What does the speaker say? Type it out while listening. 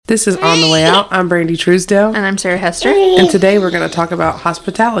This is On the Way Out. I'm Brandy Truesdale. And I'm Sarah Hester. And today we're going to talk about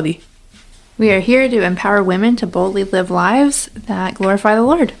hospitality. We are here to empower women to boldly live lives that glorify the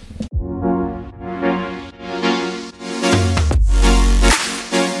Lord.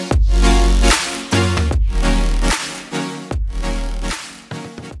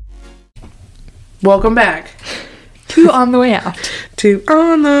 Welcome back. To On the Way Out. To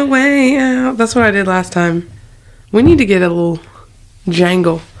On the Way Out. That's what I did last time. We need to get a little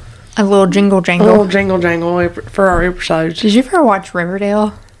jangle. A little jingle jangle. A little jangle for our episodes. Did you ever watch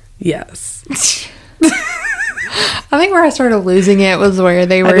Riverdale? Yes. I think where I started losing it was where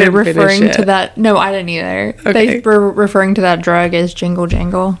they were referring to that. No, I didn't either. Okay. They were referring to that drug as jingle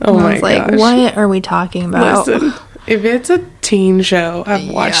jangle. Oh and my I was like, gosh. what are we talking about? Listen, if it's a teen show, I've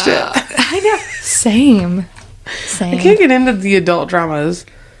watched it. I know. Same. I can't get into the adult dramas.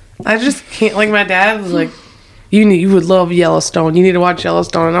 I just can't. Like, my dad was like, you would love Yellowstone. You need to watch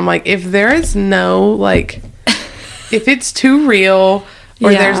Yellowstone. And I'm like, if there is no, like, if it's too real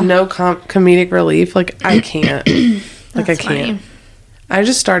or there's no comedic relief, like, I can't. Like, I can't. Funny. I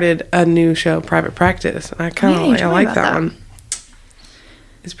just started a new show, Private Practice. And I like that one.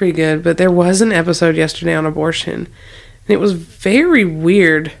 It's pretty good. But there was an episode yesterday on abortion. And it was very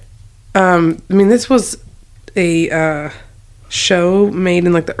weird. I mean, this was a show made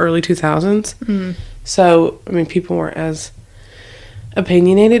in, like, the early 2000s. Mm. So, I mean, people weren't as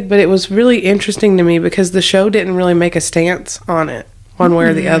opinionated, but it was really interesting to me because the show didn't really make a stance on it one way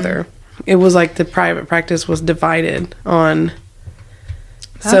or the other. It was like the private practice was divided on.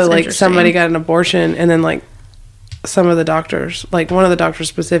 So, like, somebody got an abortion, and then, like, some of the doctors, like, one of the doctors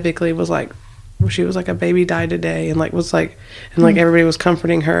specifically was like, she was like, a baby died today, and, like, was like, and, like, everybody was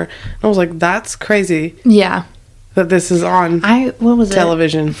comforting her. And I was like, that's crazy. Yeah. That this is on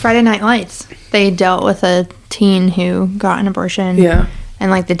television. Friday Night Lights. They dealt with a teen who got an abortion. Yeah. And,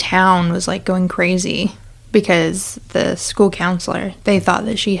 like, the town was, like, going crazy because the school counselor, they thought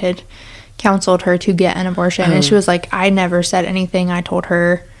that she had counseled her to get an abortion. And she was like, I never said anything. I told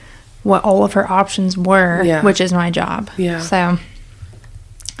her what all of her options were, which is my job. Yeah. So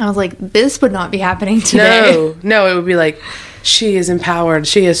I was like, this would not be happening today. No, it would be like, she is empowered.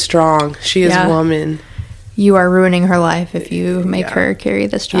 She is strong. She is a woman. You are ruining her life if you make her carry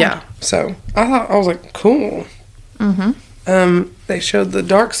this job. Yeah. So I was like, cool. Mm-hmm. They showed the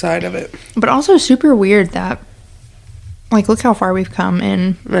dark side of it. But also super weird that, like, look how far we've come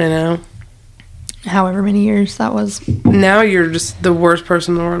in. I know. However many years that was. Now you're just the worst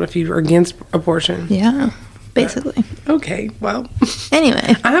person in the world if you're against abortion. Yeah. Basically. Okay. Well.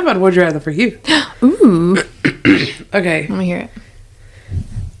 Anyway. I have a would you rather for you. Ooh. Okay. Let me hear it.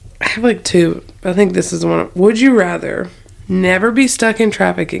 I have like two. I think this is the one. Would you rather never be stuck in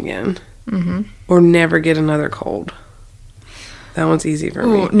traffic again or never get another cold? That one's easy for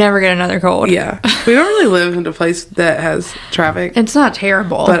me. Never get another cold. Yeah. We don't really live in a place that has traffic. It's not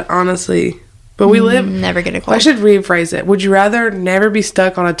terrible. But honestly, we live... Never get a cold. I should rephrase it. Would you rather never be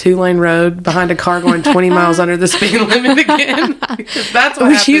stuck on a 2-lane road behind a car going 20 miles under the speed limit again? Because that's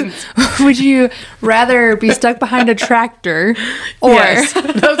what happens. Would you rather be stuck behind a tractor or... Yes.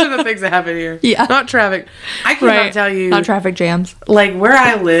 Those are the things that happen here. Yeah. Not traffic. I cannot tell you... Not traffic jams. Like, where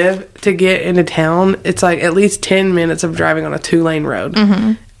I live, to get into town, it's like at least 10 minutes of driving on a 2-lane road.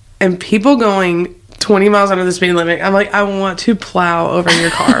 Mm-hmm. And people going 20 miles under the speed limit, I'm like, I want to plow over your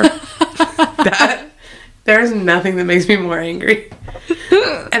car. There's nothing that makes me more angry.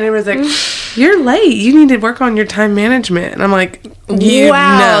 And it was like, you're late. You need to work on your time management. And I'm like,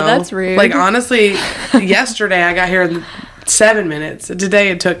 wow, that's rude. Like, honestly, yesterday I got here in 7 minutes. Today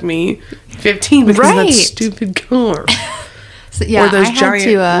it took me 15 because of that stupid car. So, yeah, or those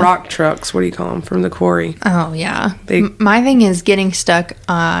giant rock trucks. What do you call them? From the quarry. Oh, yeah. My thing is getting stuck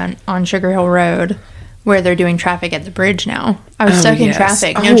on Sugar Hill Road where they're doing traffic at the bridge now. I was stuck in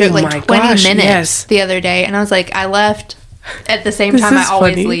traffic. No joke, like 20 minutes the other day. And I was like, I left at the same time I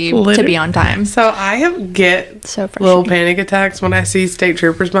always leave to be on time. So I get little panic attacks when I see state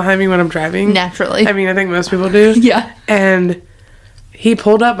troopers behind me when I'm driving. Naturally. I mean, I think most people do. Yeah. And he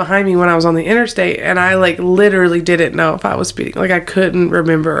pulled up behind me when I was on the interstate, and I, like, literally didn't know if I was speeding. Like, I couldn't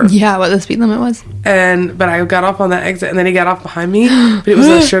remember. Yeah, what the speed limit was. But I got off on that exit, and then he got off behind me, but it was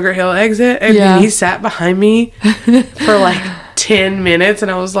a Sugar Hill exit, and he sat behind me for, like, 10 minutes, and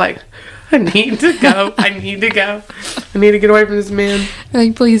I was like, I need to go. I need to get away from this man.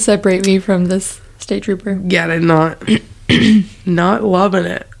 Like, please separate me from this state trooper. Yeah, they're not loving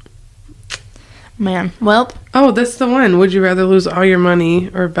it. Man, well. Oh, that's the one. Would you rather lose all your money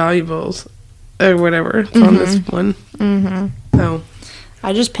or valuables or whatever? It's on this one. Mm-hmm. Oh.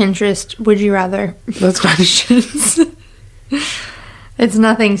 I just Pinterest would you rather. That's questions. It's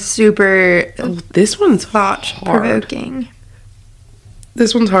nothing super this one's thought-provoking.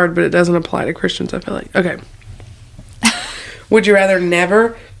 This one's hard, but it doesn't apply to Christians, I feel like. Okay. Would you rather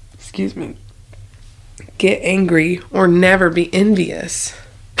never, get angry or never be envious?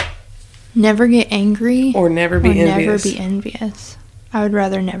 Never get angry? Or never be envious? Never be envious. I would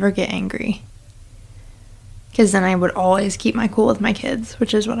rather never get angry. Because then I would always keep my cool with my kids,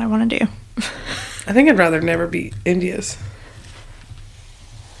 which is what I want to do. I think I'd rather never be envious.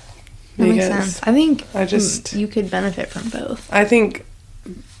 That makes sense. I think you could benefit from both. I think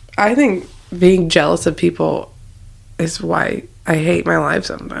being jealous of people is why I hate my life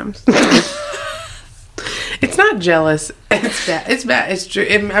sometimes. It's not jealous. It's bad. It's bad. It's true.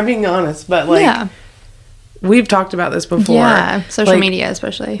 I'm being honest, but we've talked about this before. Yeah, social media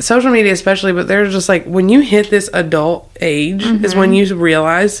especially. But they're just like, when you hit this adult age is when you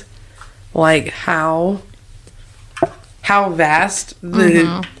realize like how vast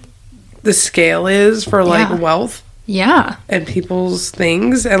the scale is for like wealth. Yeah. And people's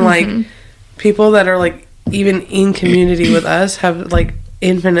things and like people that are like even in community with us have like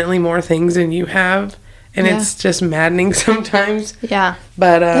infinitely more things than you have. And it's just maddening sometimes. Yeah.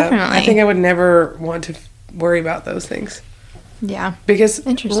 But definitely. I think I would never want to worry about those things. Yeah. Because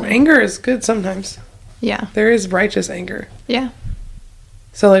anger is good sometimes. Yeah. There is righteous anger. Yeah.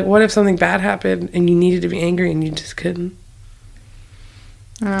 So like what if something bad happened and you needed to be angry and you just couldn't?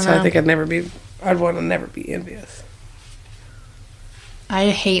 I think I'd want to never be envious. I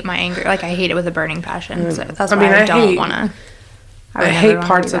hate my anger. Like, I hate it with a burning passion. So that's why I don't want to. I hate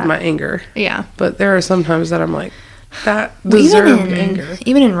parts of my anger. Yeah. But there are some times that I'm like, that deserved anger.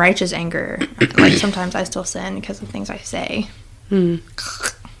 Even in righteous anger, like, sometimes I still sin because of things I say. You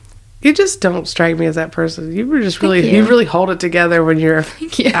just don't strike me as that person. You really hold it together when you're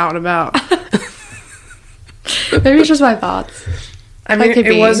out and about. Maybe it's just my thoughts. I mean,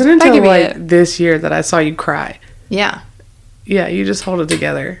 it wasn't until like this year that I saw you cry. Yeah. Yeah, you just hold it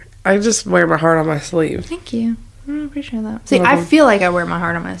together. I just wear my heart on my sleeve. Thank you. I appreciate that. See, I feel like I wear my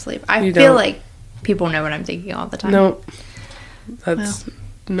heart on my sleeve. I feel like people know what I'm thinking all the time. Nope.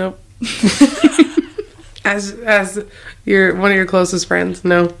 Nope. As one of your closest friends,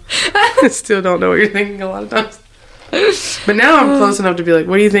 no. I still don't know what you're thinking a lot of times. But now I'm close enough to be like,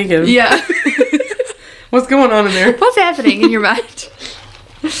 what are you thinking? Yeah. What's going on in there? What's happening in your mind?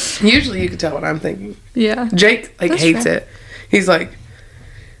 Usually you can tell what I'm thinking. Yeah. Jake hates it. He's like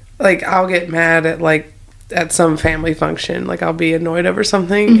I'll get mad at some family function. Like I'll be annoyed over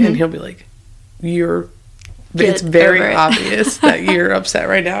something and he'll be like, it's very obvious that you're upset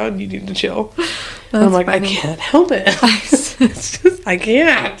right now and you need to chill. And I'm like, funny. I can't help it. It's just, I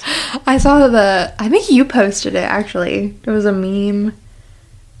can't. I saw I think you posted it actually. It was a meme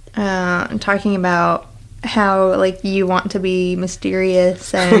talking about how like you want to be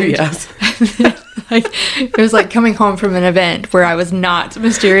mysterious and yes. Like it was like coming home from an event where I was not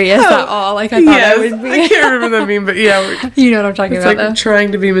mysterious at all. Like I thought I would be. I can't remember that meme, but yeah, you know what I'm talking about. It's like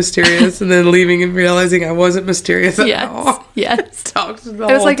trying to be mysterious and then leaving and realizing I wasn't mysterious at all. Yes, talked the it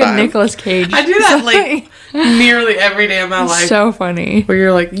was whole like time. a Nicolas Cage. I do that like nearly every day of my life. So funny. Where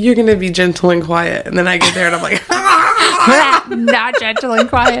you're like, you're gonna be gentle and quiet, and then I get there and I'm like, not gentle and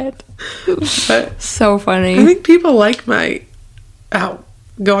quiet. But so funny. I think people like my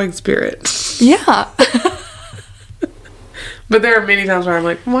outgoing spirit. Yeah. But there are many times where I'm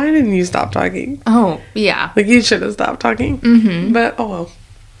like, why didn't you stop talking? Oh, yeah. Like, you should have stopped talking. Mm-hmm. But, oh well.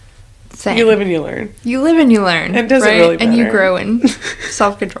 Same. You live and you learn. You live and you learn. It doesn't really matter. And you grow in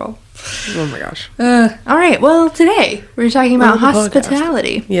self-control. Oh my gosh. All right. Well, today we're talking about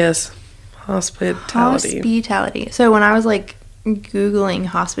hospitality. Yes. Hospitality. So when I was like Googling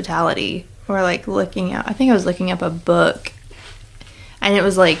hospitality or like looking up, I think I was looking up a book and it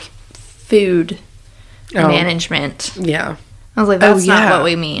was like food management. Yeah. I was like, that's not what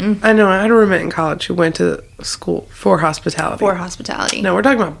we mean. I know. I had a roommate in college who went to school for hospitality. No, we're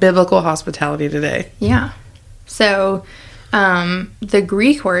talking about biblical hospitality today. Yeah. So the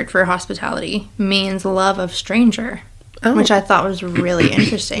Greek word for hospitality means love of stranger, which I thought was really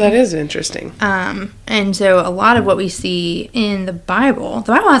interesting. That is interesting. And so a lot of what we see in the Bible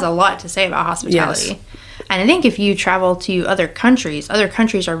has a lot to say about hospitality. Yes. And I think if you travel to other countries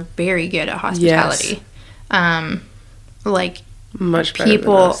are very good at hospitality. Yes. Like much better than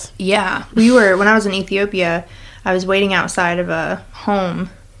us. Yeah. When I was in Ethiopia, I was waiting outside of a home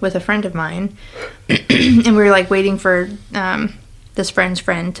with a friend of mine and we were like waiting for this friend's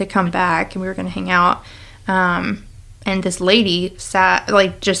friend to come back and we were going to hang out. And this lady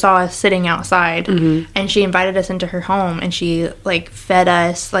just saw us sitting outside and she invited us into her home and she like fed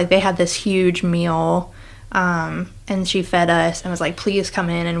us. Like they had this huge meal And she fed us and was like, please come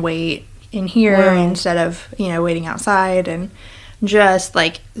in and wait in here instead of, waiting outside, and just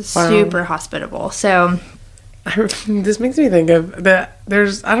like super hospitable. So this makes me think of that.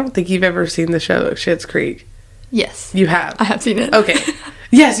 I don't think you've ever seen the show Schitt's Creek. Yes. You have? I have seen it. Okay.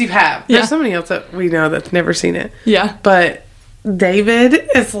 Yes, you have. Yeah. There's somebody else that we know that's never seen it. Yeah. But David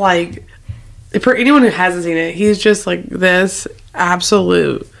is like, for anyone who hasn't seen it, he's just like this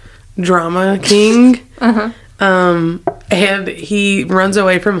absolute drama king. And he runs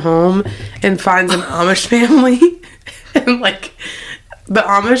away from home and finds an Amish family. And like, the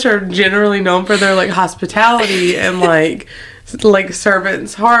Amish are generally known for their like hospitality and like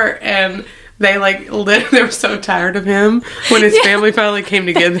servant's heart, and they were so tired of him when his family finally came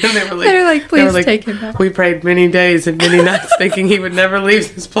together, and they were like, please take him back. We prayed many days and many nights thinking he would never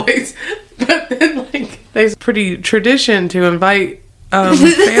leave this place. But then there's pretty tradition to invite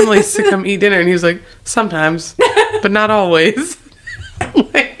families to come eat dinner, and he was like, sometimes, but not always.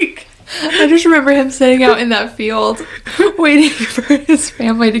 I just remember him sitting out in that field waiting for his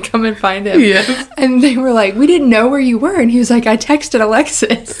family to come and find him. Yes. And they were like, we didn't know where you were. And he was like, I texted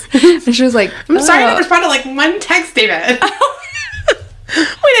Alexis. And she was like, I'm sorry I responded like one text, David.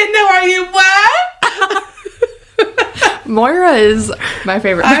 We didn't know where you were. Moira is my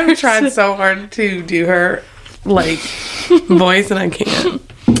favorite person. I've tried so hard to do her voice, and I can't.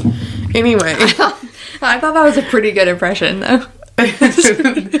 Anyway. I thought that was a pretty good impression, though.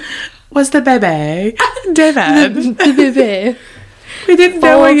 What's the baby? David. The baby. We didn't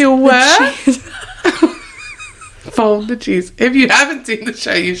know where you were. Fold the cheese. If you haven't seen the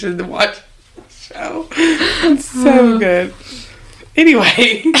show, you should watch the show. It's so good.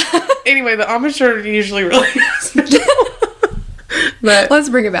 Anyway, the Amish are usually really hospitable. But let's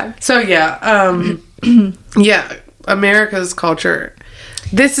bring it back. So America's culture.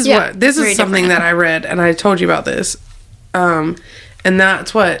 This is something that I read, and I told you about this. And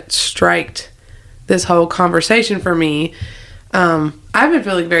that's what striked this whole conversation for me. I've been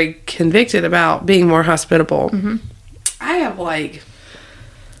feeling very convicted about being more hospitable. Mm-hmm. I have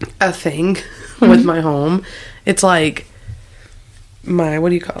a thing with my home. It's like my, what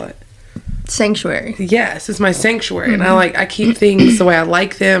do you call it? Sanctuary. Yes, it's my sanctuary. Mm-hmm. And I keep things the way I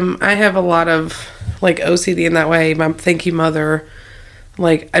like them. I have a lot of OCD in that way. My thank you mother.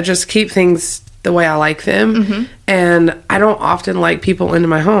 I just keep things the way I like them. Mm-hmm. And I don't often like people into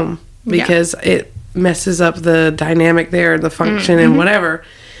my home because it messes up the dynamic there, the function and whatever.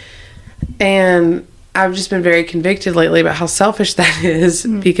 And I've just been very convicted lately about how selfish that is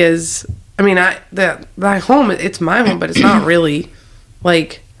because, my home, it's my home, but it's not really,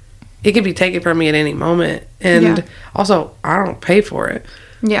 it can be taken from me at any moment. And also, I don't pay for it.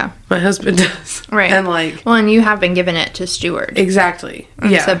 Yeah. My husband does. Right. And and you have been given it to steward. Exactly.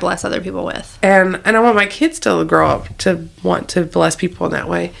 To bless other people with. And I want my kids to grow up to want to bless people in that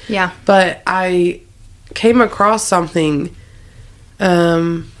way. Yeah. But I came across something,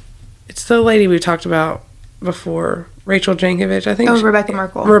 it's the lady we talked about before, Rachel Jankovic, I think. Oh, Rebecca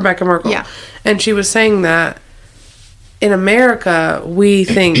Merkel. Rebecca Merkel. Yeah. And she was saying that in America, we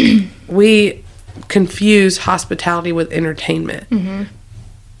think we confuse hospitality with entertainment. Mm-hmm.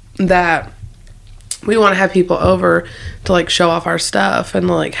 That we want to have people over to show off our stuff and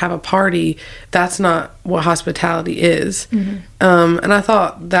have a party. That's not what hospitality is. Mm-hmm. And I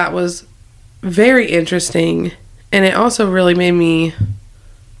thought that was very interesting, and it also really made me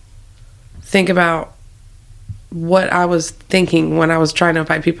think about what I was thinking when I was trying to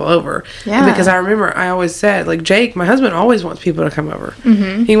invite people over. Yeah. Because I remember I always said, Jake, my husband always wants people to come over.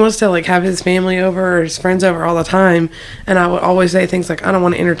 Mm-hmm. He wants to have his family over or his friends over all the time. And I would always say things like, I don't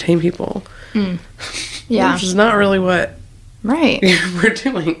want to entertain people. Mm. Yeah. Which is not really what we're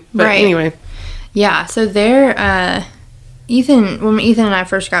doing. But anyway. Yeah. So when Ethan and I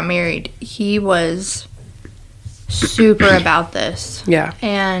first got married, he was super about this. Yeah.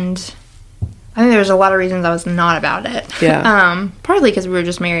 And I think there was a lot of reasons I was not about it. Yeah. Partly because we were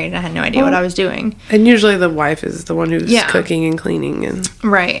just married and I had no idea what I was doing. And usually the wife is the one who's cooking and cleaning and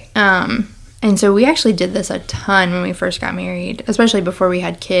right. And so we actually did this a ton when we first got married, especially before we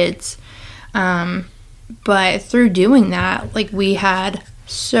had kids. But through doing that, we had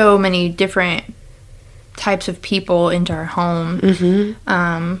so many different types of people into our home.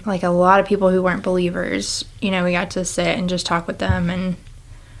 Mm-hmm. A lot of people who weren't believers. We got to sit and just talk with them and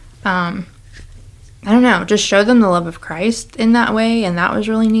I don't know, just show them the love of Christ in that way, and that was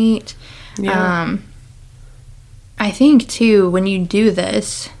really neat. Yeah. I think, too, when you do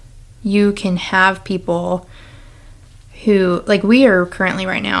this, you can have people who, we are currently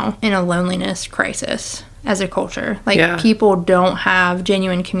right now in a loneliness crisis as a culture. People don't have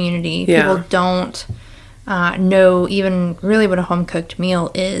genuine community. Yeah. People don't know even really what a home-cooked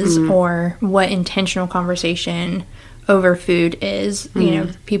meal is, or what intentional conversation over food is. You know,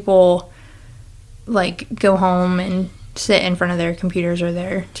 people like go home and sit in front of their computers or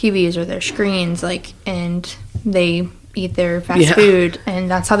their TVs or their screens, like, and they eat their fast food, and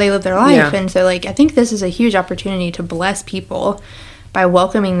that's how they live their life. And so, like, I think this is a huge opportunity to bless people by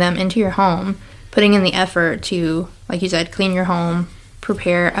welcoming them into your home, putting in the effort to, like you said, clean your home,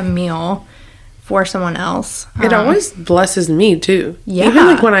 prepare a meal for someone else. It always blesses me too. Even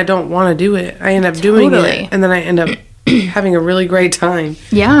like when I don't want to do it, I end up doing it, and then I end up having a really great time.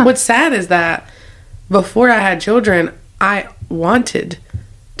 What's sad is that before I had children, I wanted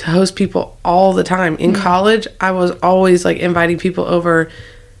to host people all the time. In college, I was always like inviting people over,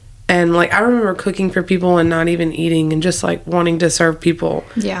 and like I remember cooking for people and not even eating, and just like wanting to serve people.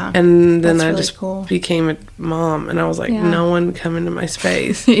 And then I just became a mom, and I was like, no one come into my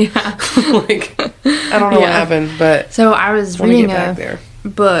space. Like, I don't know what happened, but so I was reading a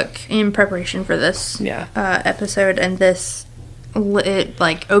book in preparation for this episode, and it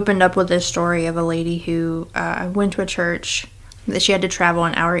like opened up with this story of a lady who went to a church that she had to travel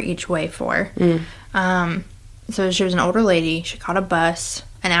an hour each way for. So she was an older lady. She caught a bus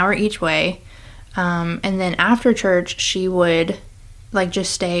an hour each way, and then after church she would like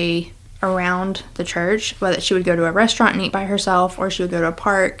just stay around the church. Whether she would go to a restaurant and eat by herself, or she would go to a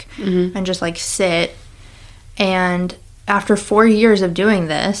park and just like sit. And after 4 years of doing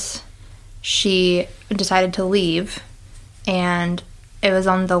this, she decided to leave, and it was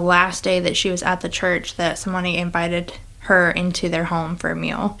on the last day that she was at the church that somebody invited her into their home for a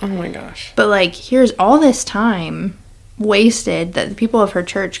meal. Oh my gosh. But like, here's all this time wasted that the people of her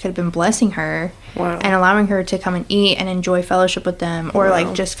church could have been blessing her and allowing her to come and eat and enjoy fellowship with them, or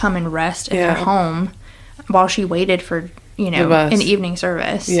like just come and rest in her home while she waited for, you know, an evening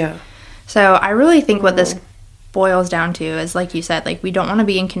service. So I really think what this boils down to is, like you said, like, we don't want to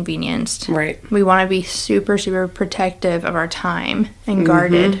be inconvenienced. We want to be super, super protective of our time and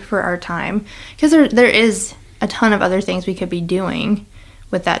guarded for our time, because there is a ton of other things we could be doing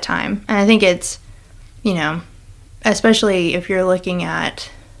with that time. And I think it's, you know, especially if you're looking at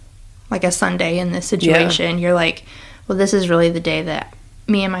like a Sunday in this situation, you're like, well, this is really the day that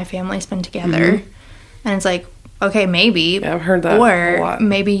me and my family spend together. And it's like, okay, maybe. I've heard that a lot.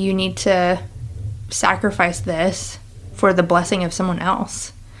 Maybe you need to sacrifice this for the blessing of someone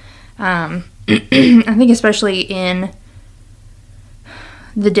else. I think especially in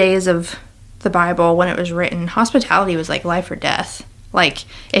the days of the Bible when it was written, hospitality was like life or death. Like,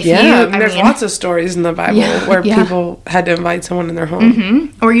 if there's lots of stories in the Bible where people had to invite someone in their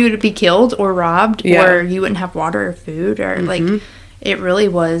home, or you would be killed or robbed, or you wouldn't have water or food, or like, it really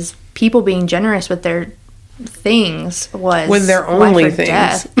was people being generous with their things, was with their only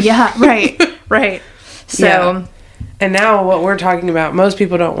things. Right. So, and now what we're talking about, most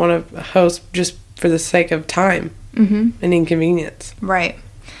people don't want to host just for the sake of time and inconvenience.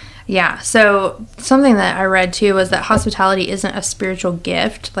 Yeah, so something that I read too was that hospitality isn't a spiritual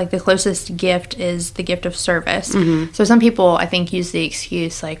gift. Like, the closest gift is the gift of service. So some people, I think, use the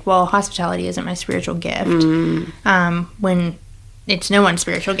excuse like, well, hospitality isn't my spiritual gift, when it's no one's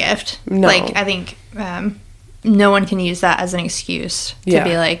spiritual gift. Like, I think no one can use that as an excuse to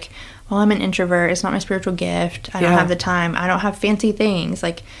be like, well, I'm an introvert, it's not my spiritual gift, I don't have the time, I don't have fancy things.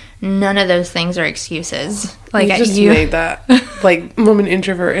 Like, none of those things are excuses. Like, you made that like, I'm an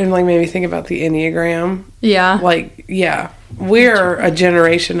introvert, and like made me think about the Enneagram. Like, we're a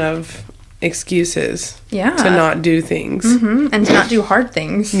generation of excuses to not do things, and to not do hard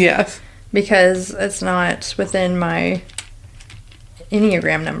things. Because it's not within my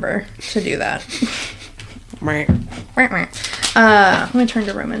Enneagram number to do that. Let me turn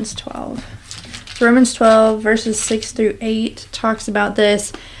to Romans 12. Romans 12 verses 6 through 8 talks about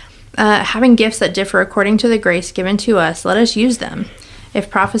this. Having gifts that differ according to the grace given to us, let us use them. If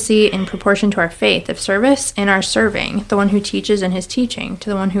prophecy, in proportion to our faith. If service, in our serving. The one who teaches, in his teaching. To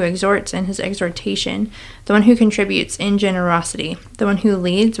the one who exhorts, in his exhortation. The one who contributes, in generosity. The one who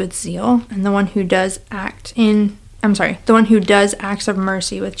leads, with zeal. And the one who does acts of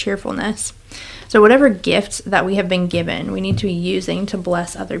mercy with cheerfulness. So whatever gifts that we have been given, we need to be using to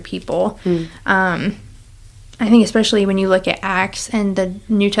bless other people. I think especially when you look at Acts and the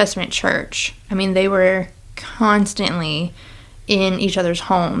New Testament church, I mean, they were constantly in each other's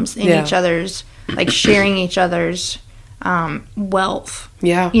homes, in each other's, like, sharing each other's wealth.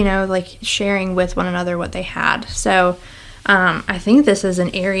 You know, like, sharing with one another what they had. So I think this is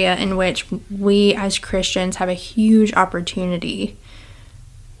an area in which we as Christians have a huge opportunity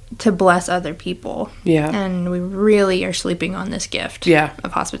to bless other people. And we really are sleeping on this gift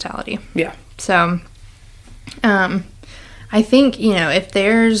of hospitality. So I think, if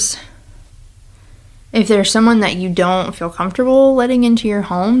there's someone that you don't feel comfortable letting into your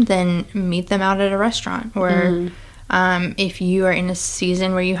home, then meet them out at a restaurant. Or if you are in a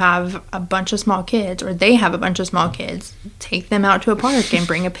season where you have a bunch of small kids, or they have a bunch of small kids, take them out to a park and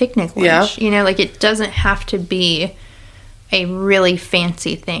bring a picnic lunch. Yeah. It doesn't have to be a really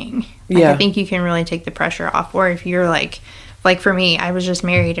fancy thing. I think you can really take the pressure off. Or if you're like for me, I was just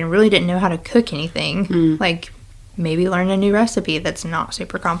married and really didn't know how to cook anything. Maybe learn a new recipe that's not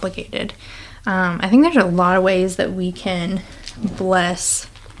super complicated. I think there's a lot of ways that we can bless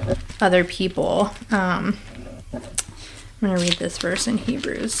other people. I'm going to read this verse in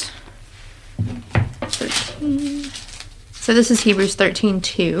Hebrews 13. So this is Hebrews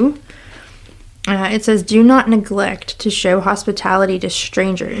 13:2. It says, "Do not neglect to show hospitality to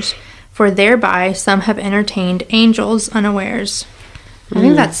strangers, for thereby some have entertained angels unawares." I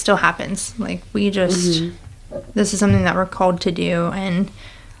think that still happens. We just, this is something that we're called to do, and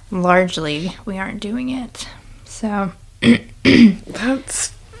largely we aren't doing it. So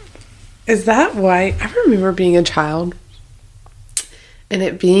is that why? I remember being a child and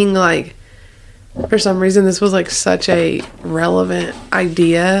it being for some reason this was such a relevant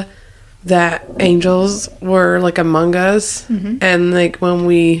idea that angels were among us, and when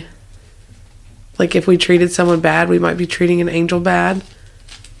we if we treated someone bad, we might be treating an angel bad.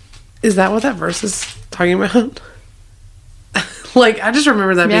 Is that what that verse is talking about? I just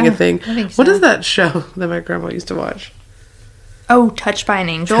remember that being a thing. I think so. What is that show that my grandma used to watch? Oh, Touched by an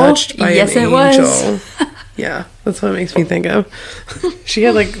Angel? Touched by yes, an it Angel. Was. Yeah, that's what it makes me think of. She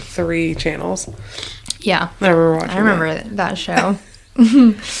had 3 channels. Yeah. I remember watching I remember that show.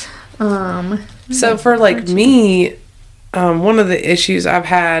 So for me, one of the issues I've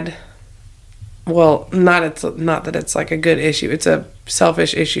had, well, not that it's a good issue, it's a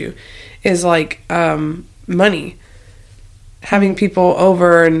selfish issue, is money. Having people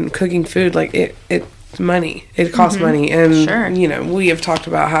over and cooking food, it's money. It costs money. And, sure. We have talked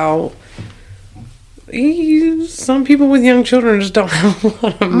about how some people with young children just don't have a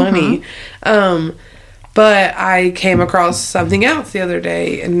lot of money. But I came across something else the other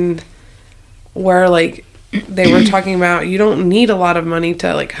day, and where, they were talking about you don't need a lot of money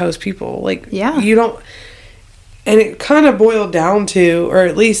to, host people. You don't... And it kind of boiled down to, or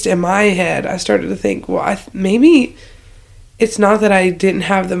at least in my head, I started to think, well, maybe... It's not that I didn't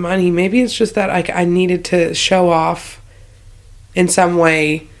have the money. Maybe it's just that I needed to show off in some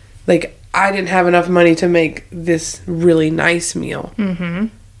way. I didn't have enough money to make this really nice meal.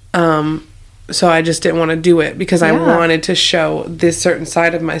 So I just didn't want to do it because I wanted to show this certain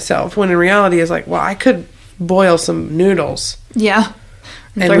side of myself. When in reality, it's I could boil some noodles. Yeah.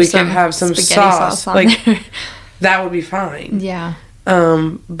 And we could have some sauce. That would be fine. Yeah.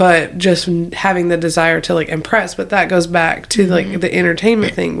 But just having the desire to impress, but that goes back to the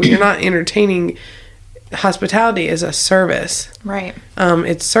entertainment thing. When you're not entertaining, hospitality is a service, right?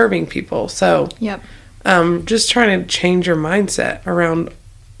 It's serving people. So yep. Just trying to change your mindset around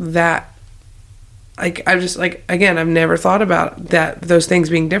that. I just again, I've never thought about those things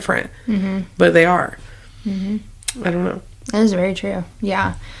being different, but they are. I don't know. That is very true.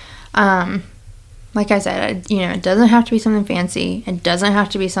 Yeah. Like I said, it doesn't have to be something fancy. It doesn't have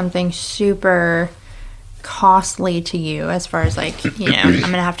to be something super costly to you as far as I'm going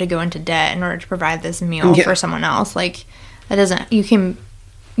to have to go into debt in order to provide this meal for someone else. That doesn't,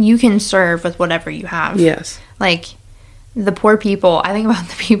 you can serve with whatever you have. Yes. The poor people, I think about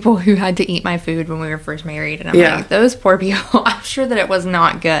the people who had to eat my food when we were first married, and I'm those poor people, I'm sure that it was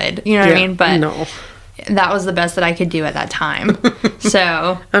not good. You know what I mean? But no. That was the best that I could do at that time.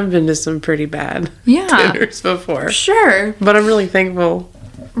 So I've been to some pretty bad dinners before. Sure. But I'm really thankful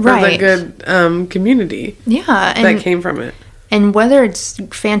for the good community that came from it. And whether it's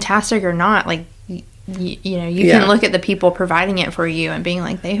fantastic or not, you can look at the people providing it for you and being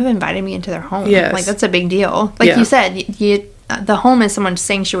they have invited me into their home. Yes. That's a big deal. You said, the home is someone's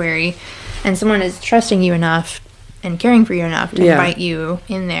sanctuary, and someone is trusting you enough and caring for you enough to invite you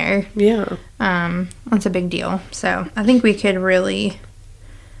in there. Yeah. That's a big deal. So I think we could really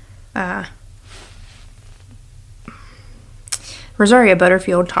Rosaria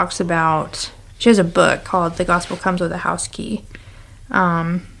Butterfield talks about, she has a book called The Gospel Comes with a House Key.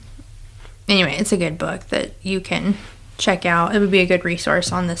 Anyway, it's a good book that you can check out. It would be a good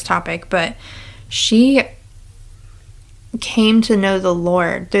resource on this topic, but she came to know the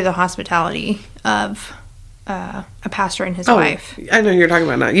Lord through the hospitality of a pastor and his wife. I know who you're talking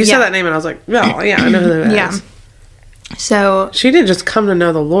about now. You said that name and I was like, oh, yeah, I know who that is. So she didn't just come to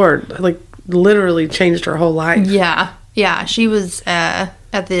know the Lord, literally changed her whole life. Yeah. She was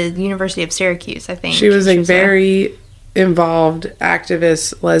at the University of Syracuse, I think. She was a very involved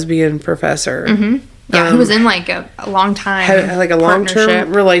activist lesbian professor. Mm-hmm. Yeah, who was in like a long time, had like a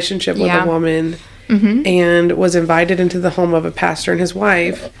long-term relationship with a woman, and was invited into the home of a pastor and his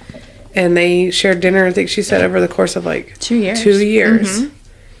wife, and they shared dinner. I think she said over the course of like 2 years. 2 years.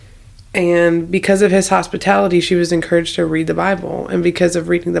 And because of his hospitality, she was encouraged to read the Bible, and because of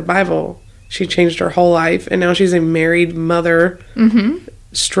reading the Bible, she changed her whole life, and now she's a married mother,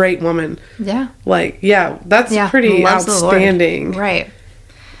 straight woman. Yeah. Like, that's pretty outstanding. Right.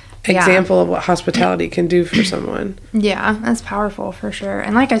 Example of what hospitality can do for someone. Yeah, that's powerful for sure.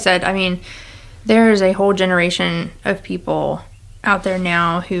 And like I said, I mean, there's a whole generation of people out there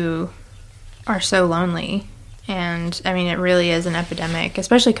now who are so lonely. And, I mean, it really is an epidemic,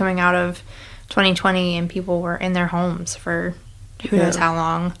 especially coming out of 2020 and people were in their homes for who knows how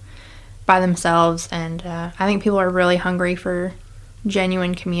long by themselves. And I think people are really hungry for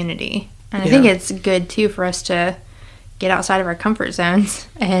genuine community. And I think it's good, too, for us to get outside of our comfort zones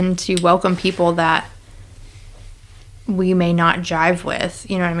and to welcome people that we may not jive with,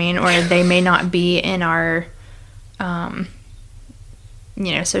 you know what I mean? Or they may not be in our,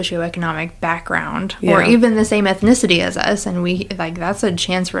 socioeconomic background or even the same ethnicity as us. And we, like, that's a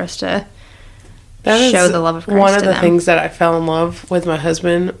chance for us to show the love of Christ. One of the things that I fell in love with my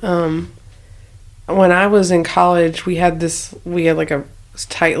husband, when I was in college, we had like a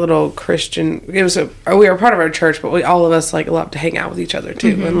tight little Christian, we were part of our church, but all of us like loved to hang out with each other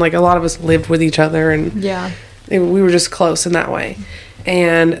too. And like a lot of us lived with each other, and we were just close in that way.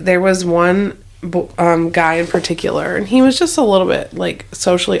 And there was one guy in particular, and he was just a little bit like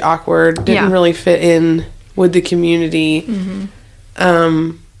socially awkward, didn't really fit in with the community. I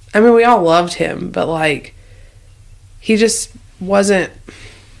mean, we all loved him, but like he just wasn't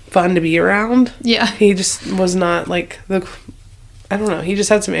fun to be around. He just was not like I don't know, he just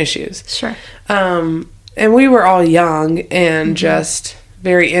had some issues. Sure. And we were all young and just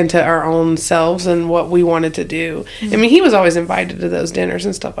very into our own selves and what we wanted to do. I mean, he was always invited to those dinners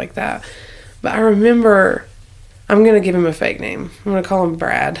and stuff like that. But I remember, I'm going to give him a fake name. I'm going to call him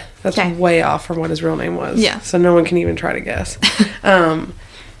Brad. That's way off from what his real name was. Yeah. So no one can even try to guess.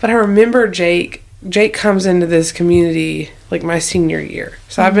 But I remember Jake comes into this community like my senior year.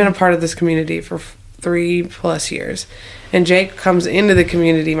 So I've been a part of this community for 3+ years. And Jake comes into the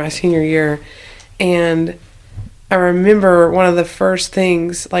community my senior year. And I remember one of the first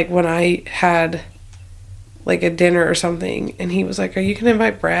things, like when I had like a dinner or something, and he was like, "Are you going to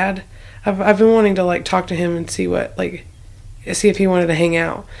invite Brad? I've been wanting to like talk to him and see if he wanted to hang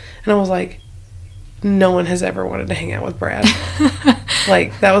out." And I was like, no one has ever wanted to hang out with Brad.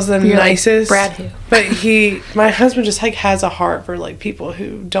 Like, that was the nicest. Like, Brad who? But my husband just like has a heart for like people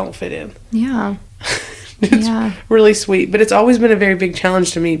who don't fit in. Yeah. It's really sweet. But it's always been a very big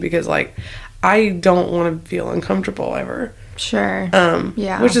challenge to me because like I don't want to feel uncomfortable ever. Sure.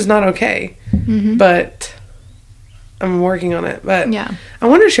 Which is not okay. But I'm working on it. But I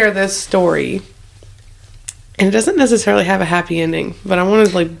want to share this story. And it doesn't necessarily have a happy ending, but I want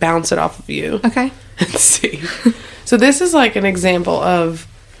to like bounce it off of you. Okay. And see. So this is like an example of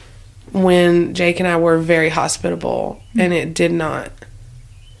when Jake and I were very hospitable and it did not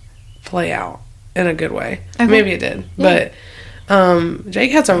play out in a good way. Okay. Maybe it did. Yeah. But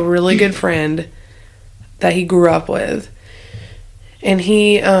Jake has a really good friend that he grew up with. And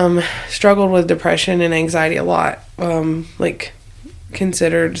he struggled with depression and anxiety a lot. Like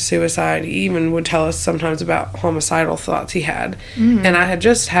considered suicide. He even would tell us sometimes about homicidal thoughts he had. And I had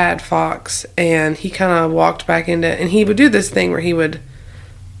just had Fox, and he kind of walked back into, and he would do this thing where he would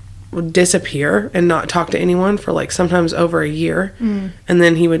disappear and not talk to anyone for like sometimes over a year, and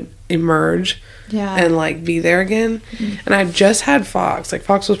then he would emerge and like be there again. And I just had Fox. Like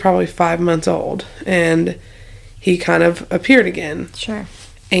Fox was probably 5 months old, and he kind of appeared again. Sure.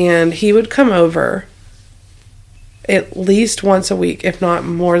 And he would come over at least once a week, if not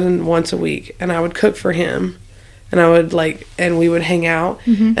more than once a week, and I would cook for him, and I would like, and we would hang out,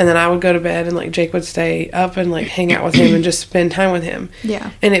 and then I would go to bed, and like Jake would stay up and like hang out with him and just spend time with him.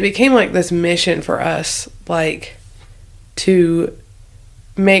 Yeah. And it became like this mission for us, like to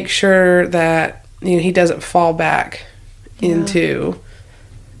make sure that, you know, he doesn't fall back into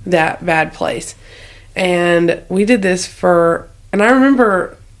that bad place. And we did this and I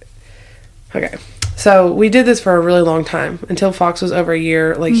remember, so we did this for a really long time until Fox was over a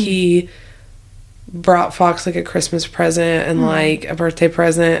year. Like he brought Fox like a Christmas present and like a birthday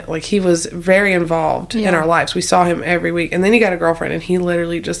present. Like he was very involved in our lives. We saw him every week. And then he got a girlfriend and he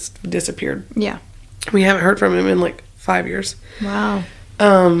literally just disappeared. Yeah. We haven't heard from him in like 5 years. Wow.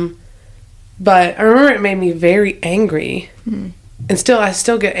 But I remember it made me very angry And I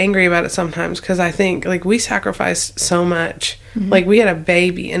still get angry about it sometimes because I think, like, we sacrificed so much. Mm-hmm. Like, we had a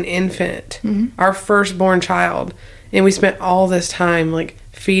baby, an infant, our firstborn child, and we spent all this time, like,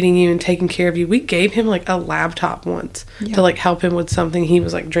 feeding you and taking care of you. We gave him, like, a laptop once to, like, help him with something he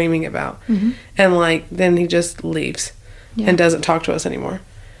was, like, dreaming about. Mm-hmm. And, like, then he just leaves and doesn't talk to us anymore.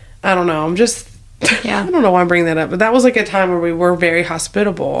 I don't know. I'm just... I don't know why I'm bringing that up, but that was, like, a time where we were very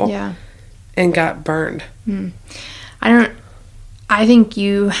hospitable and got burned. I think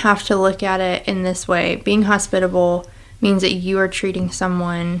you have to look at it in this way. Being hospitable means that you are treating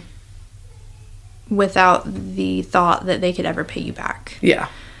someone without the thought that they could ever pay you back. Yeah.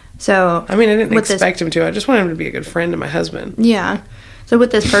 So, I mean, I didn't expect him to. I just wanted him to be a good friend to my husband. Yeah. So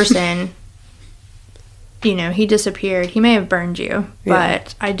with this person, you know, he disappeared. He may have burned you,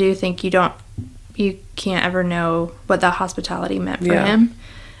 but I do think you can't ever know what that hospitality meant for him.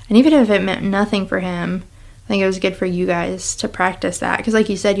 And even if it meant nothing for him, I think it was good for you guys to practice that. Because like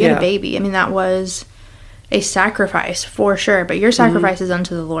you said, you had a baby. I mean, that was a sacrifice for sure. But your sacrifice is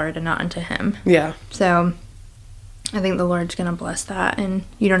unto the Lord and not unto him. Yeah. So I think the Lord's going to bless that. And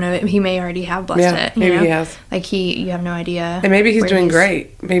you don't know, he may already have blessed it. Maybe he has. Like you have no idea. And maybe he's doing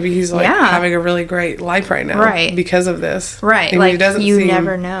great. Maybe he's like having a really great life right now. Right. Because of this. Right. Maybe like you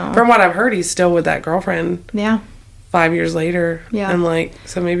never know. From what I've heard, he's still with that girlfriend. Yeah. 5 years later. Yeah. And like,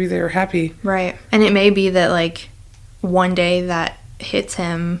 so maybe they were happy. Right. And it may be that like one day that hits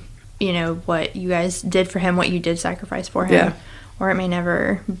him, you know, what you guys did for him, what you did sacrifice for him. Yeah. Or it may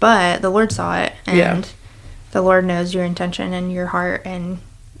never. But the Lord saw it. And the Lord knows your intention and your heart and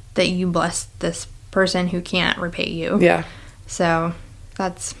that you blessed this person who can't repay you. Yeah. So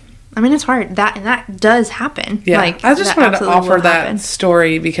that's... I mean, it's hard. That does happen. Yeah. Like, I just wanted to offer that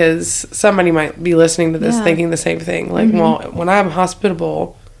story because somebody might be listening to this thinking the same thing. Like, well, when I'm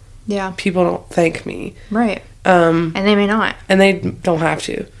hospitable, people don't thank me. Right. And they may not. And they don't have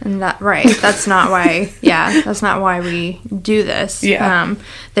to. And that's not why, that's not why we do this. Yeah.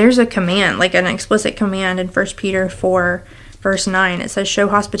 There's a command, like an explicit command in 1 Peter 4, verse 9. It says, show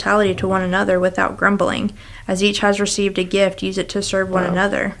hospitality to one another without grumbling. As each has received a gift, use it to serve one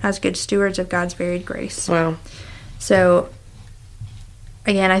another as good stewards of God's varied grace. Wow. So,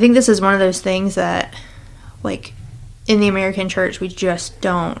 again, I think this is one of those things that, like, in the American church, we just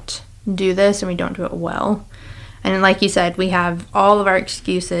don't do this and we don't do it well. And like you said, we have all of our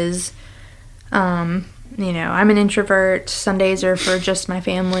excuses. You know, I'm an introvert. Sundays are for just my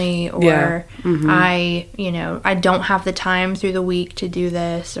family, or I don't have the time through the week to do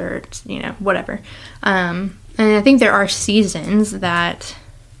this, or, you know, whatever. And I think there are seasons that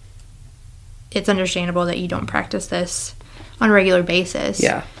it's understandable that you don't practice this on a regular basis.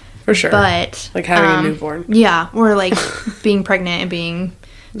 Yeah, for sure. But like having a newborn. Yeah, or like being pregnant and being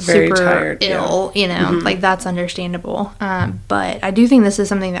very super tired, ill, you know, like that's understandable. But I do think this is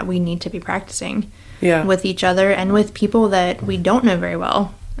something that we need to be practicing with each other and with people that we don't know very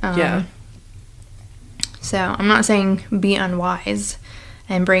well. So I'm not saying be unwise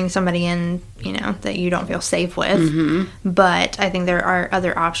and bring somebody in, you know, that you don't feel safe with. But I think there are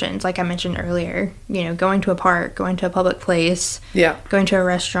other options. Like I mentioned earlier, you know, going to a park, going to a public place, going to a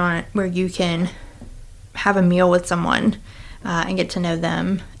restaurant where you can have a meal with someone and get to know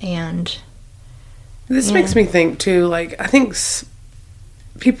them. And this makes me think too, like, I think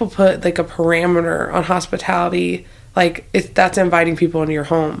people put like a parameter on hospitality, like if that's inviting people into your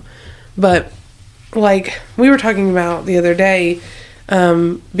home. But like we were talking about the other day,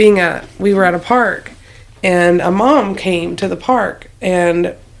 we were at a park and a mom came to the park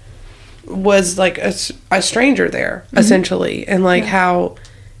and was like a stranger there essentially, and like how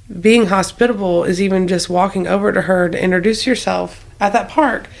being hospitable is even just walking over to her to introduce yourself at that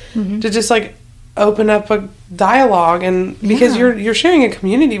park, to just like open up a dialogue, and because you're sharing a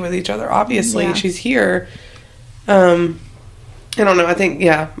community with each other, obviously. She's here. I don't know, I think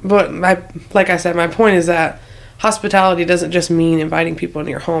but like I said, my point is that hospitality doesn't just mean inviting people into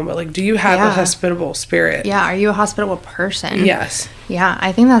your home, but like, do you have a hospitable spirit? Are you a hospitable person? Yes.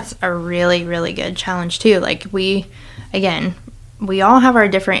 I think that's a really, really good challenge too. Like we all have our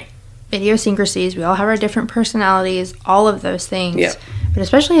different idiosyncrasies, we all have our different personalities, all of those things. But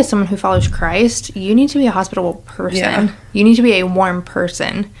especially as someone who follows Christ, you need to be a hospitable person. You need to be a warm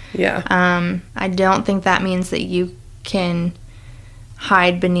person. I don't think that means that you can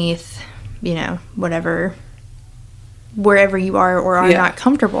hide beneath, you know, wherever you are or are not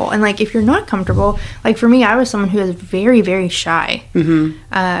comfortable. And like, if you're not comfortable, like for me, I was someone who was very, very shy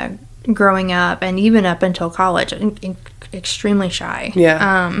growing up, and even up until college, extremely shy.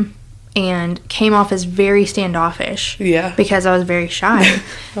 And came off as very standoffish because I was very shy.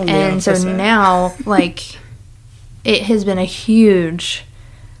 And so now, like, it has been a huge,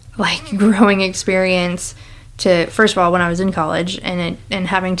 like, growing experience to, first of all, when I was in college and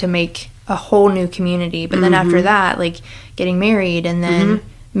having to make a whole new community. But then after that, like, getting married and then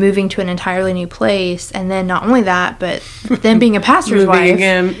moving to an entirely new place. And then not only that, but then being a pastor's wife.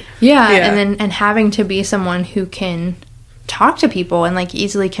 Again. Yeah. And having to be someone who can talk to people and, like,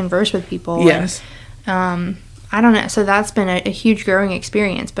 easily converse with people. Yes. And, I don't know. So that's been a huge growing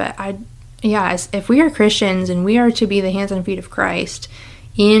experience. But if we are Christians and we are to be the hands and feet of Christ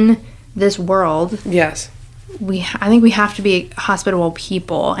in this world, yes, I think we have to be hospitable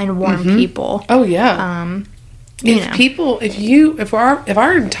people and warm people. Oh yeah. If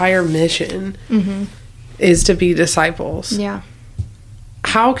our entire mission is to be disciples, yeah,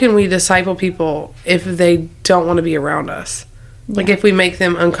 how can we disciple people if they don't want to be around us? Like, if we make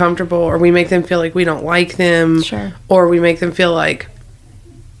them uncomfortable, or we make them feel like we don't like them, sure, or we make them feel like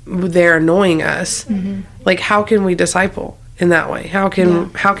they're annoying us, like, how can we disciple in that way? How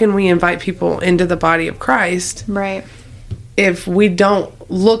can we invite people into the body of Christ, right, if we don't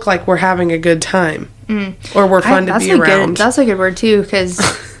look like we're having a good time or we're fun to be around? That's a good word too, because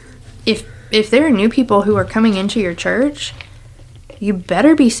if there are new people who are coming into your church, you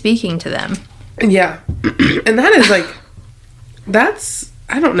better be speaking to them. Yeah. And that is like, that's,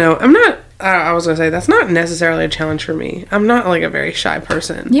 I don't know, I was gonna say, that's not necessarily a challenge for me. I'm not, like, a very shy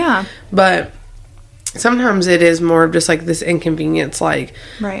person. Yeah. But sometimes it is more of just, like, this inconvenience, like,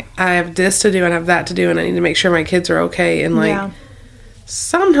 right, I have this to do and I have that to do, and I need to make sure my kids are okay. And, like,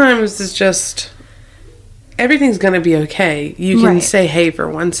 sometimes it's just, everything's gonna be okay. You can say hey for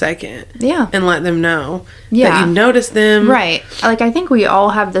 1 second. Yeah. And let them know that you notice them. Right. Like, I think we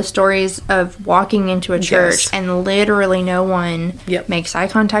all have the stories of walking into a church and literally no one makes eye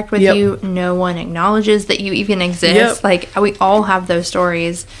contact with you. No one acknowledges that you even exist. Like, we all have those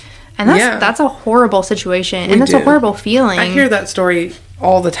stories. And that's a horrible situation. And that's a horrible feeling. I hear that story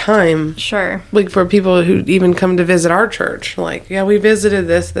all the time. Sure. Like, for people who even come to visit our church. Like, we visited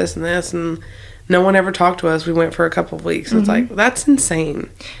this, and this, and no one ever talked to us. We went for a couple of weeks. It's like, that's insane.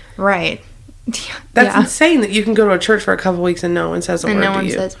 Right. That's insane that you can go to a church for a couple of weeks and no one says a word to you. And no one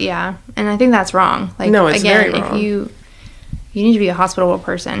says, And I think that's wrong. Like, no, it's very wrong. If you need to be a hospitable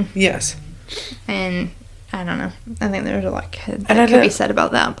person. Yes. And I don't know. I think there's a lot that could be said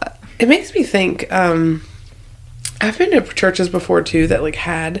about that, but it makes me think, I've been to churches before too that, like,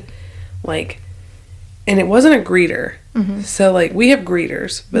 had, like, and it wasn't a greeter. So, like, we have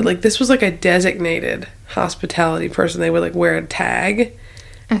greeters, but, like, this was, like, a designated hospitality person. They would, like, wear a tag.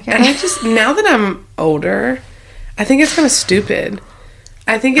 Okay. And I just, now that I'm older, I think it's kind of stupid.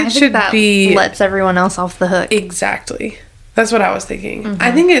 I think it should be, lets everyone else off the hook. Exactly. That's what I was thinking.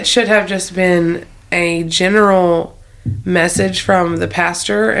 I think it should have just been a general message from the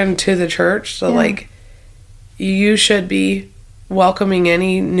pastor and to the church. So, like, you should be welcoming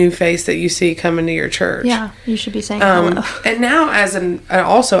any new face that you see come into your church. Yeah, you should be saying hello. And now, as an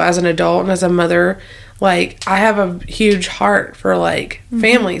adult and as a mother, like, I have a huge heart for, like,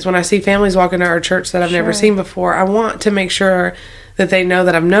 families. When I see families walk into our church that I've never seen before, I want to make sure that they know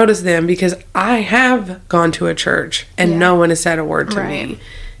that I've noticed them, because I have gone to a church and no one has said a word to me.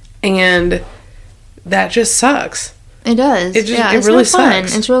 And that just sucks. It does. It really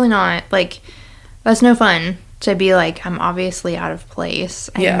sucks. It's really not. Like, that's no fun to be like, I'm obviously out of place.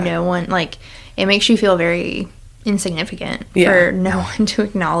 And no one, like, it makes you feel very insignificant for no one to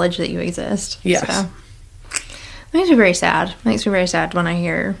acknowledge that you exist. Yes. So, it makes me very sad. It makes me very sad when I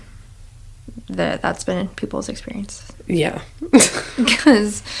hear that that's been people's experience. Yeah.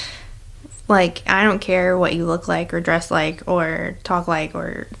 Because, like, I don't care what you look like or dress like or talk like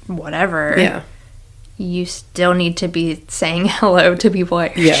or whatever. Yeah. You still need to be saying hello to people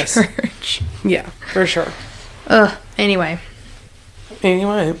at your church. Yeah, for sure. Anyway.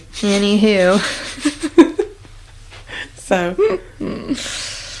 Anywho. So,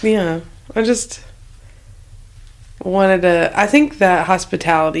 yeah. I just wanted to... I think that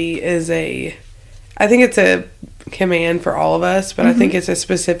hospitality is I think it's a command for all of us, but I think it's a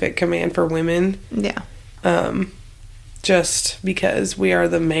specific command for women. Yeah. Just because we are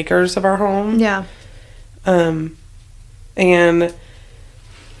the makers of our home. Yeah. And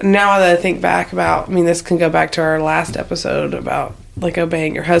now that I think back about, I mean, this can go back to our last episode about, like,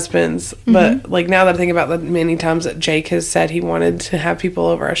 obeying your husbands, but, like, now that I think about the many times that Jake has said he wanted to have people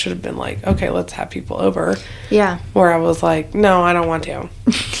over, I should have been like, okay, let's have people over. Yeah. Where I was like, no, I don't want to.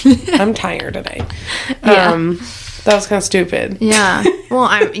 I'm tired today. Yeah. That was kind of stupid. Yeah. Well,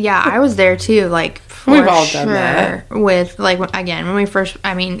 I was there too, like, We've all done that. With, like, again, when we first,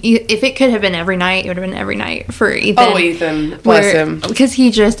 I mean, if it could have been every night, it would have been every night for Ethan. Oh, Ethan. Bless him. Because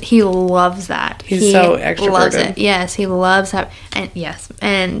he loves that. He's so extroverted. Loves it. Yes, he loves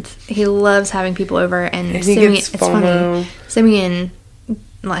and he loves having people over. And he gets FOMO. Funny. Simeon,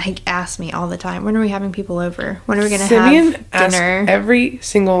 like, asks me all the time, when are we having people over? When are we going to have dinner? Every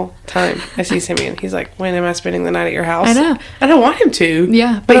single time I see Simeon, he's like, when am I spending the night at your house? I know. I don't want him to.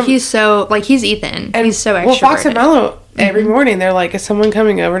 Yeah, but he's so, like, he's Ethan. And he's so extroverted. Well, Fox and Mello, every morning, they're like, is someone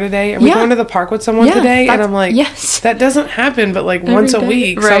coming over today? Are we going to the park with someone today? And I'm like, yes. That doesn't happen, but, like, once a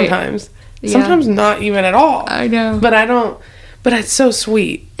week sometimes. Yeah. Sometimes not even at all. I know. But it's so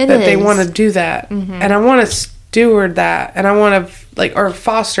sweet that they want to do that. Mm-hmm. And I want to steward that, and I want to or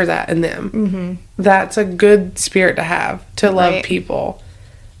foster that in them. Mm-hmm. That's a good spirit to have, to love people,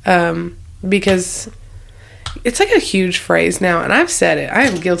 because it's like a huge phrase now, and I've said it. I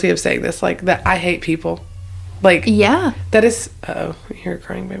am guilty of saying this, like, that I hate people. Like, yeah, that is. Oh, you hear her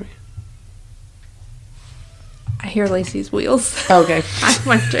crying, baby. I hear Lacey's wheels. Okay. I'm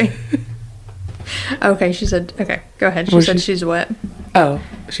wondering. Okay, she said. Okay, go ahead. She said she's what? Oh,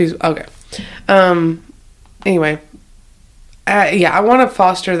 she's okay. Anyway, I want to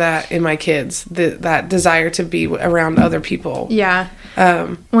foster that in my kids, that desire to be around other people. Yeah.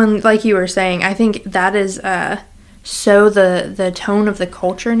 When, like you were saying, I think that is so the tone of the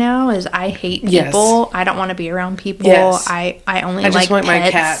culture now is I hate people. Yes. I don't want to be around people. Yes. I only like pets. I just want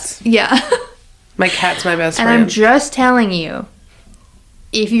my cats. Yeah. My cat's my best friend. And I'm just telling you,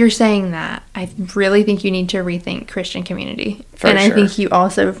 if you're saying that, I really think you need to rethink Christian community. I think you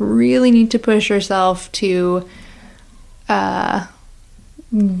also really need to push yourself to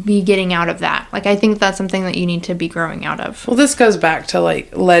be getting out of that. Like, I think that's something that you need to be growing out of. Well, this goes back to,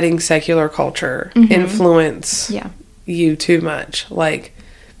 like, letting secular culture influence you too much. Like,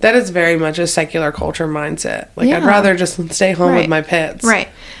 that is very much a secular culture mindset. Like, I'd rather just stay home with my pets. Right.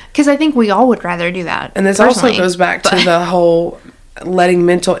 Because I think we all would rather do that. And this also goes back to the whole letting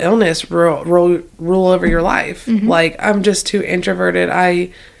mental illness rule over your life. Mm-hmm. Like, I'm just too introverted.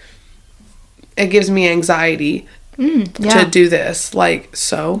 It gives me anxiety to do this. Like,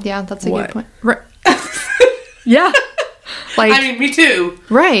 so yeah, that's a good point. Right. Yeah. Like, I mean, me too.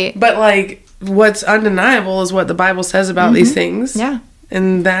 Right. But, like, what's undeniable is what the Bible says about these things. Yeah.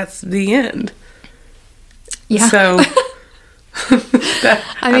 And that's the end. Yeah. So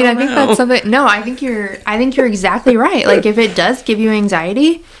I think that's something. No, I think you're exactly right. Like, if it does give you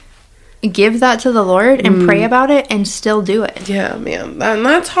anxiety, give that to the Lord and pray about it and still do it. Yeah, man. And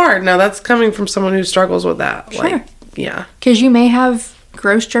that's hard. Now, that's coming from someone who struggles with that. Sure. Like, yeah. Because you may have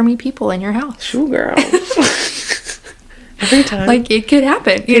gross, germy people in your house. Sure, girl. Every time. Like, it could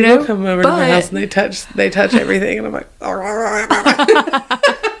happen, People come over to my house and they touch everything, and I'm like,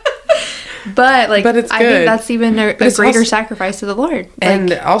 But, like, but it's good. I think that's even a greater sacrifice to the Lord. Like,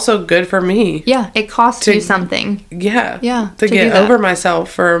 and also good for me. Yeah, it costs you something. Yeah. Yeah. To get over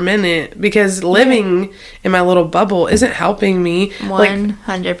myself for a minute. Because living in my little bubble isn't helping me.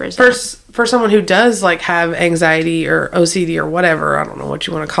 100%. Like, for someone who does, like, have anxiety or OCD or whatever, I don't know what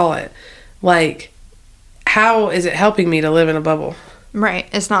you want to call it. Like, how is it helping me to live in a bubble? Right.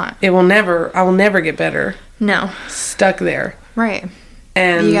 It's not. I will never get better. No. Stuck there. Right.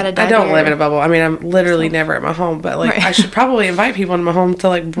 And I don't live in a bubble. I mean, I'm literally never at my home, but, like, I should probably invite people into my home to,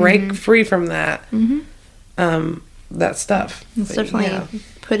 like, break free from that, that stuff. It's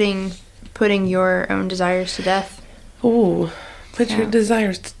definitely putting your own desires to death. Ooh, put your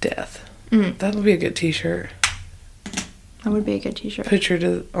desires to death. That would be a good t-shirt. That would be a good t-shirt. Put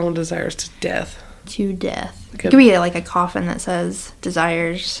your own desires to death. To death. It could be like a coffin that says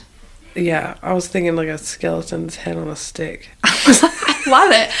desires. Yeah, I was thinking like a skeleton's head on a stick. I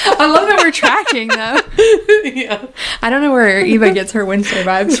love it. I love that we're tracking, though. Yeah. I don't know where Eva gets her Wednesday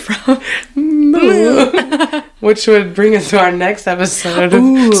vibes from. Which would bring us to our next episode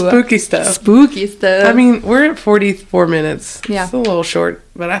of spooky stuff. Spooky stuff. I mean, we're at 44 minutes. Yeah. It's a little short,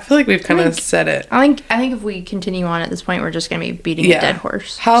 but I feel like we've kind of said it. I think if we continue on at this point, we're just going to be beating a dead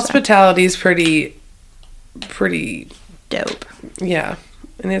horse. Hospitality is pretty dope. Yeah.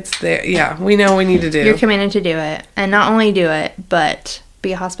 And it's there. Yeah, we know we need to do. You're committed to do it. And not only do it, but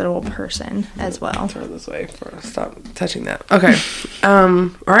be a hospitable person as well. Turn this way. Stop touching that. Okay.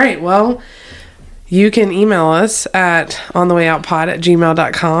 All right. Well, you can email us at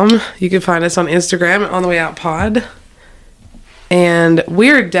onthewayoutpod@gmail.com. You can find us on Instagram at onthewayoutpod. And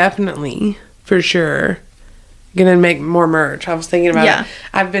we're definitely, for sure, going to make more merch. I was thinking about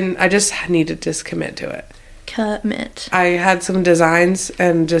it. I just need to just commit to it. Commit. I had some designs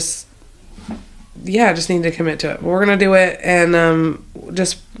and just just need to commit to it. But we're going to do it, and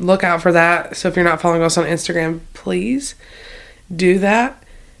just look out for that. So if you're not following us on Instagram, please do that.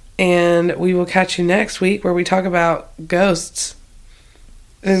 And we will catch you next week where we talk about ghosts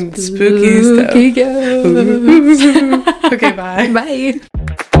and spooky stuff. Ghosts. Okay, bye. Bye.